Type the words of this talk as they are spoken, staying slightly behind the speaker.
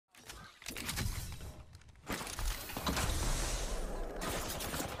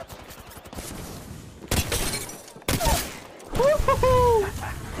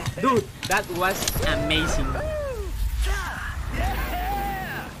That was amazing.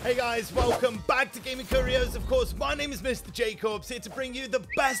 Hey guys, welcome back to Gaming Curios. Of course, my name is Mr. Jacobs, here to bring you the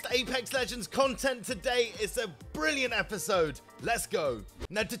best Apex Legends content today. It's a brilliant episode. Let's go.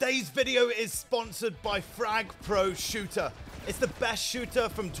 Now, today's video is sponsored by Frag Pro Shooter. It's the best shooter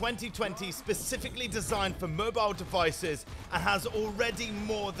from 2020, specifically designed for mobile devices, and has already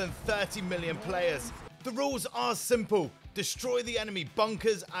more than 30 million players. The rules are simple. Destroy the enemy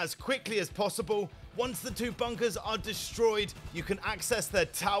bunkers as quickly as possible. Once the two bunkers are destroyed, you can access their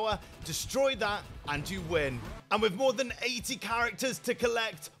tower, destroy that, and you win. And with more than 80 characters to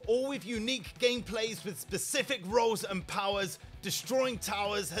collect, all with unique gameplays with specific roles and powers, destroying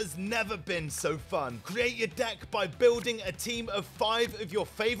towers has never been so fun. Create your deck by building a team of 5 of your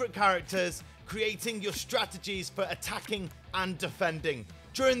favorite characters, creating your strategies for attacking and defending.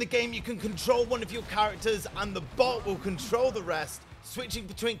 During the game, you can control one of your characters and the bot will control the rest, switching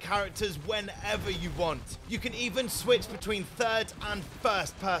between characters whenever you want. You can even switch between third and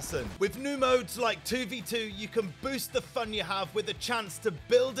first person. With new modes like 2v2, you can boost the fun you have with a chance to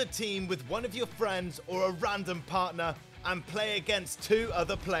build a team with one of your friends or a random partner and play against 2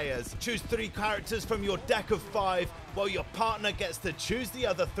 other players. Choose 3 characters from your deck of 5 while your partner gets to choose the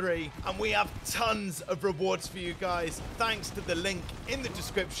other 3, and we have tons of rewards for you guys thanks to the link in the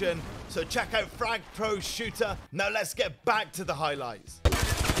description, so check out Frag Pro Shooter. Now let's get back to the highlights.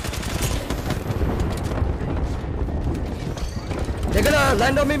 They're gonna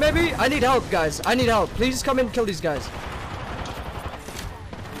land on me maybe? I need help, guys. I need help. Please come and kill these guys.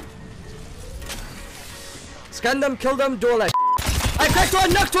 Scan them, kill them, do all that. I cracked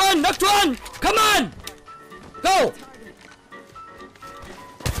one, knocked one, knocked one! Come on! Go!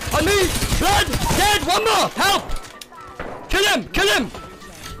 On me! Blood! Dead! One more! Help! Kill him! Kill him!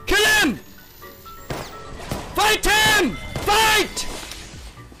 Kill him! Fight him! Fight!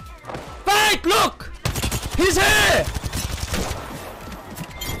 Fight! Look! He's here!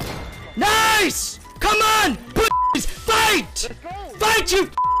 Nice! Come on! Please! Fight! Fight, you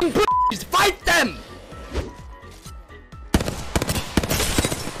please! Fight them!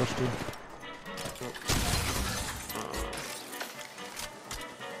 Push 2.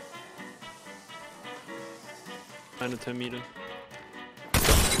 9 to 10 meters.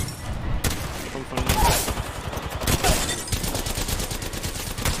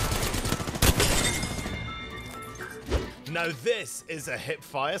 Now this is a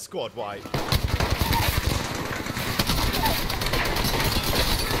hip-fire squad wipe.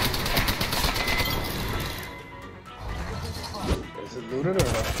 Is it looted or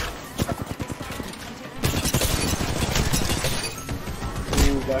not?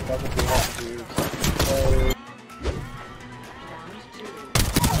 Ooh, back up if you have to, dude.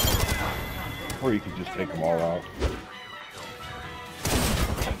 Or you could just take them all out.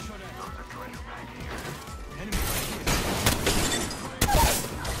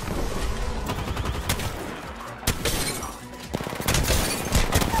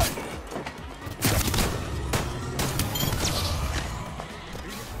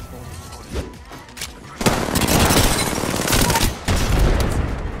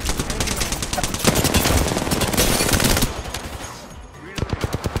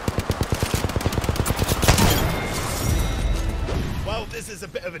 This is a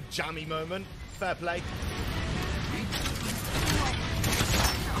bit of a jammy moment. Fair play.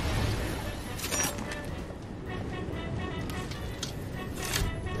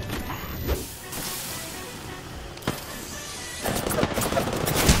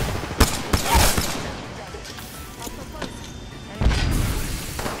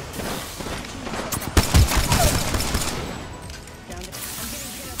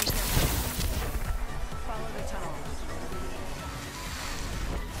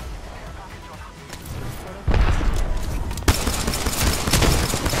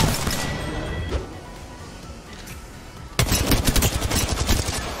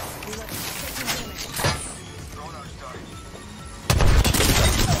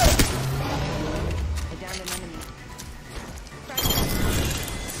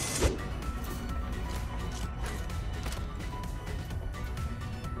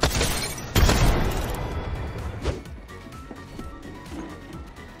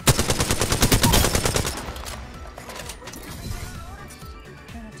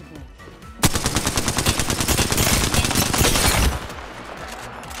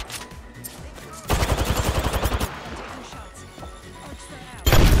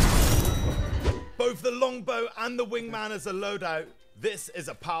 Both the longbow and the wingman as a loadout, this is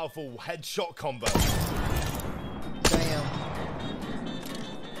a powerful headshot combo. Damn.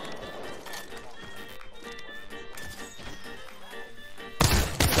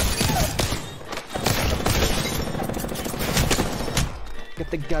 Get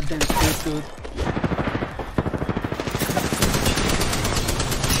the goddamn shit, dude.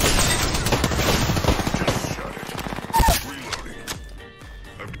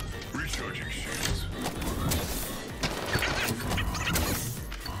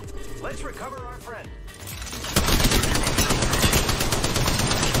 Let's recover our friend.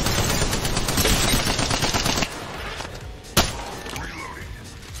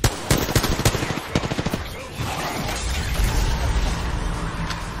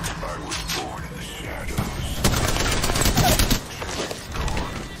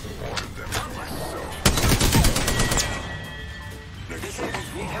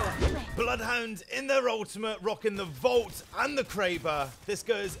 Bloodhounds in their ultimate, rocking the Vault and the Kraber. This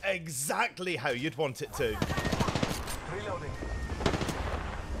goes exactly how you'd want it to. Reloading.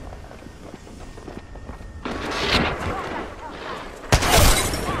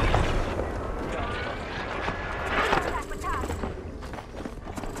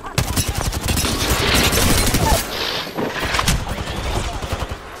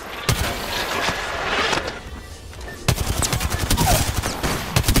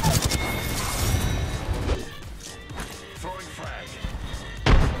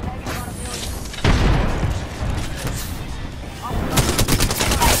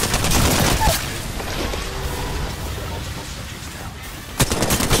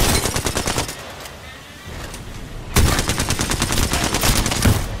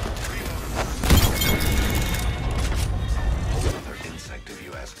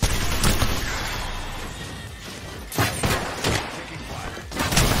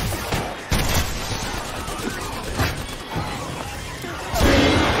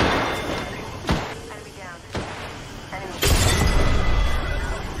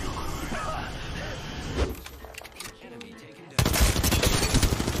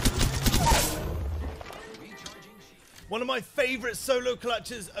 One of my favorite solo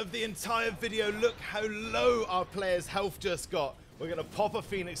clutches of the entire video. Look how low our player's health just got. We're gonna pop a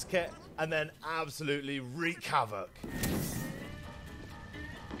Phoenix kit and then absolutely wreak havoc.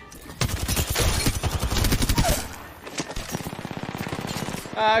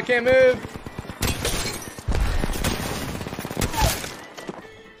 I can't move.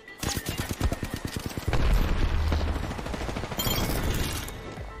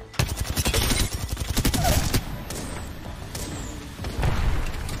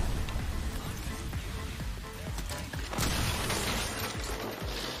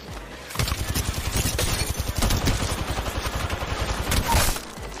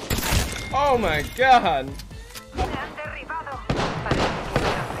 Oh my god!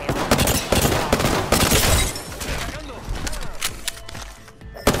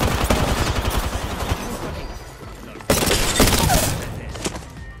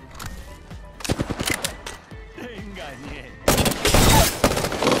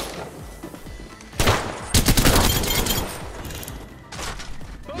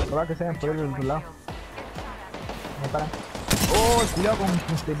 Ojalá que sean por el otro lado. Me paran. Oh, cuidado con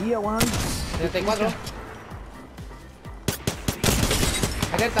puntería, weón. 34.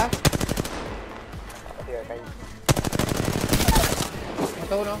 Alerta.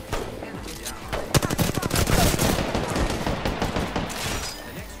 Mato uno.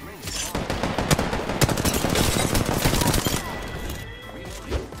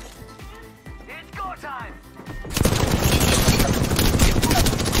 It's go time.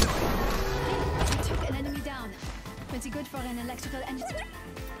 Took an enemy down. Pretty good for an electrical engineer.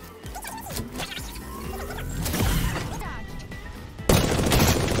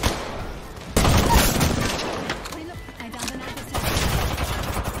 I downed an adversary.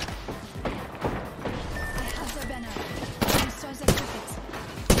 I have the banner. Restore the critics.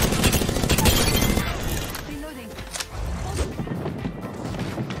 Reloading.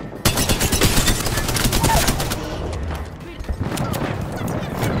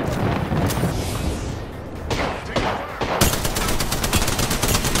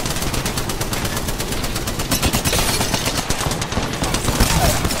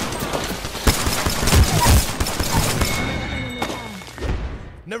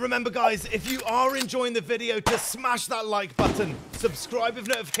 Now remember guys, if you are enjoying the video, to smash that like button, subscribe with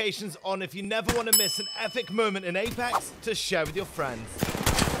notifications on if you never want to miss an epic moment in Apex to share with your friends.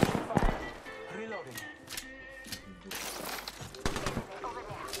 Reloading.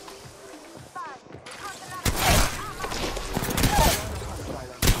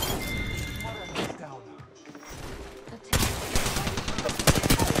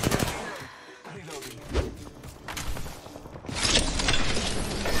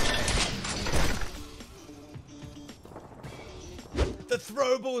 The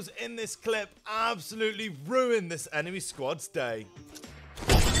throwables in this clip absolutely ruin this enemy squad's day.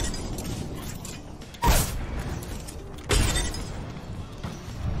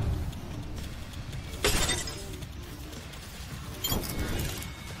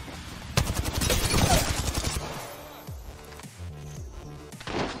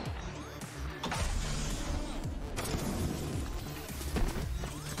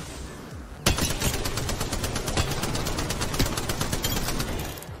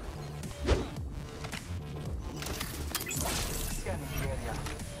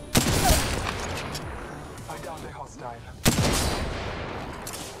 hostile.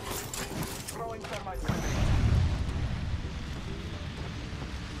 Throwing thermite grenade.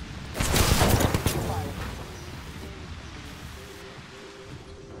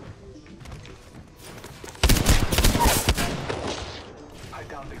 I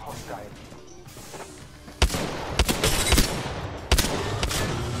downed the hostile.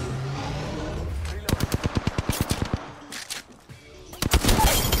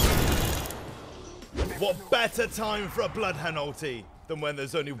 What better time for a Bloodhound ulti than when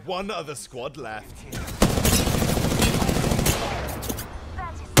there's only one other squad left?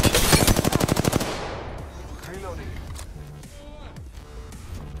 Reloading.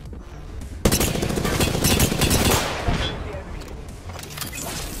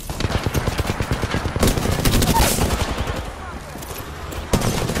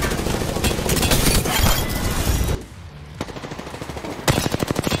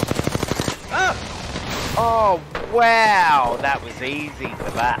 Oh wow, that was easy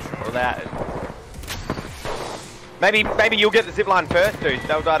for that. Or that. Maybe you'll get the zip line first, dude.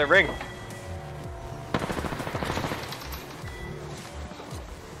 They'll die to ring.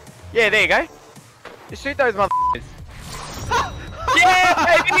 Yeah, there you go. Just shoot those motherfuckers.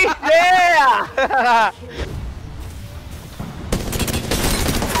 Yeah, baby, yeah.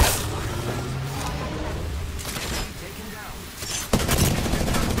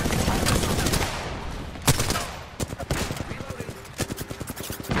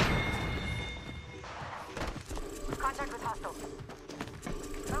 Contact with hostile.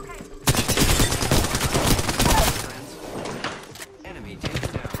 Okay. Enemy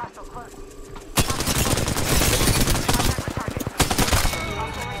taken down. Hostile close.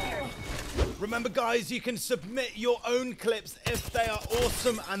 Remember guys, you can submit your own clips if they are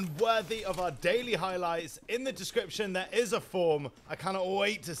awesome and worthy of our daily highlights. In the description there is a form. I cannot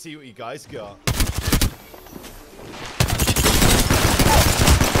wait to see what you guys got.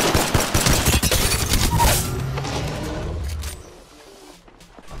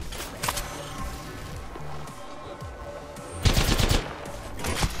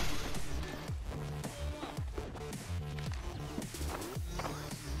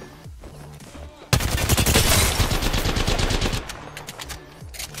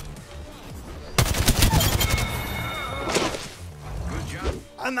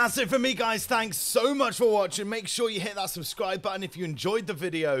 And that's it for me guys. Thanks so much for watching. Make sure you hit that subscribe button if you enjoyed the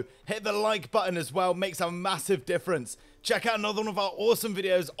video. Hit the like button as well. Makes a massive difference. Check out another one of our awesome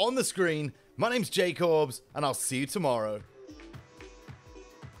videos on the screen. My name's Jacobs and I'll see you tomorrow.